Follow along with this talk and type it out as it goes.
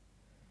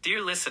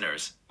Dear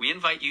listeners, we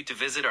invite you to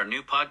visit our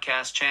new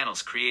podcast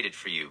channels created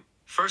for you.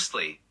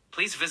 Firstly,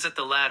 please visit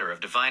the Ladder of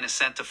Divine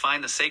Ascent to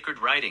find the sacred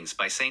writings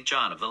by St.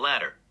 John of the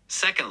Ladder.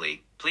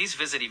 Secondly, please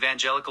visit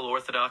Evangelical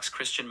Orthodox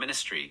Christian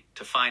Ministry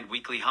to find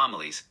weekly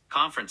homilies,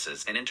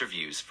 conferences, and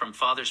interviews from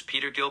Fathers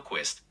Peter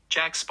Gilquist,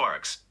 Jack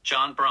Sparks,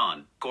 John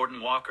Braun,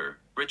 Gordon Walker,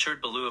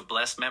 Richard Ballou of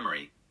blessed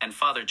memory, and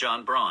Father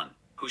John Braun,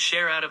 who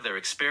share out of their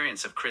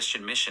experience of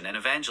Christian mission and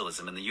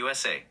evangelism in the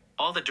USA.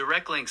 All the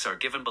direct links are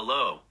given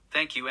below.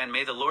 Thank you and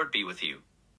may the Lord be with you.